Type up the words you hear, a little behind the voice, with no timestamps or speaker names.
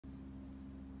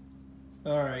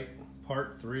All right,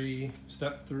 part 3,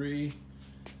 step 3.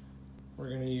 We're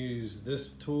going to use this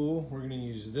tool. We're going to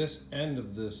use this end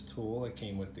of this tool that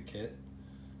came with the kit,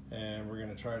 and we're going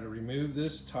to try to remove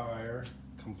this tire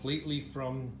completely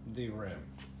from the rim.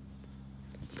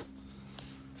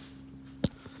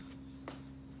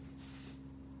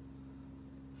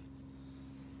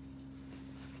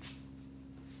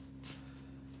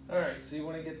 All right, so you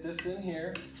want to get this in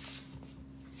here,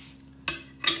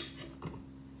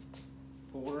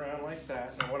 pull it around like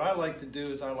that. And what I like to do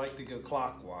is I like to go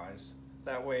clockwise.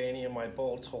 That way any of my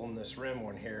bolts holding this rim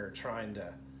on here are trying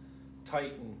to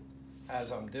tighten as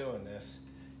I'm doing this.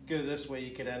 Go this way,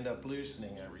 you could end up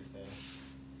loosening everything.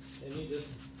 Then you just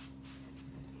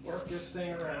work this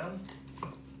thing around.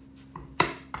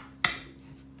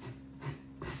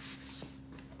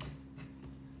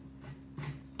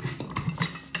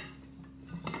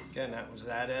 Again, that was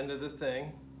that end of the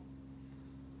thing.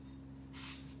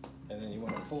 And then you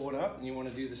want to pull it up, and you want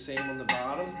to do the same on the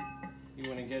bottom. You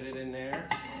want to get it in there.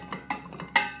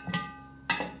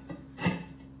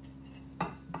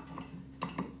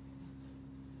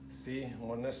 See,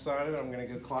 on this side of it, I'm going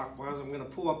to go clockwise. I'm going to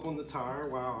pull up on the tire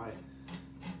while I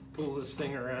pull this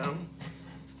thing around.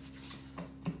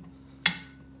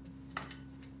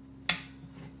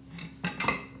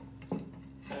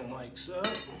 And like so.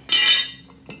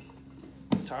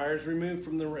 Tires removed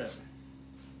from the rim.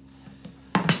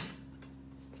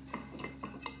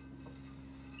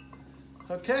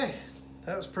 Okay,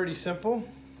 that was pretty simple.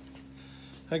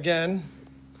 Again,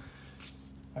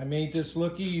 I made this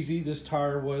look easy. This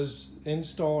tire was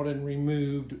installed and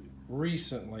removed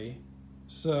recently.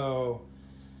 So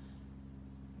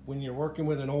when you're working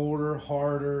with an older,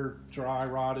 harder, dry,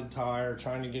 rotted tire,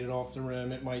 trying to get it off the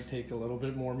rim, it might take a little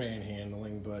bit more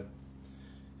manhandling, but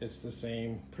it's the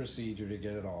same procedure to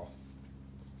get it off.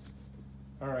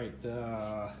 All right,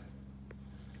 the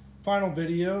final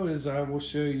video is I will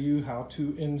show you how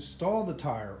to install the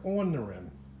tire on the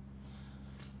rim.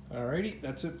 Alrighty,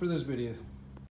 that's it for this video.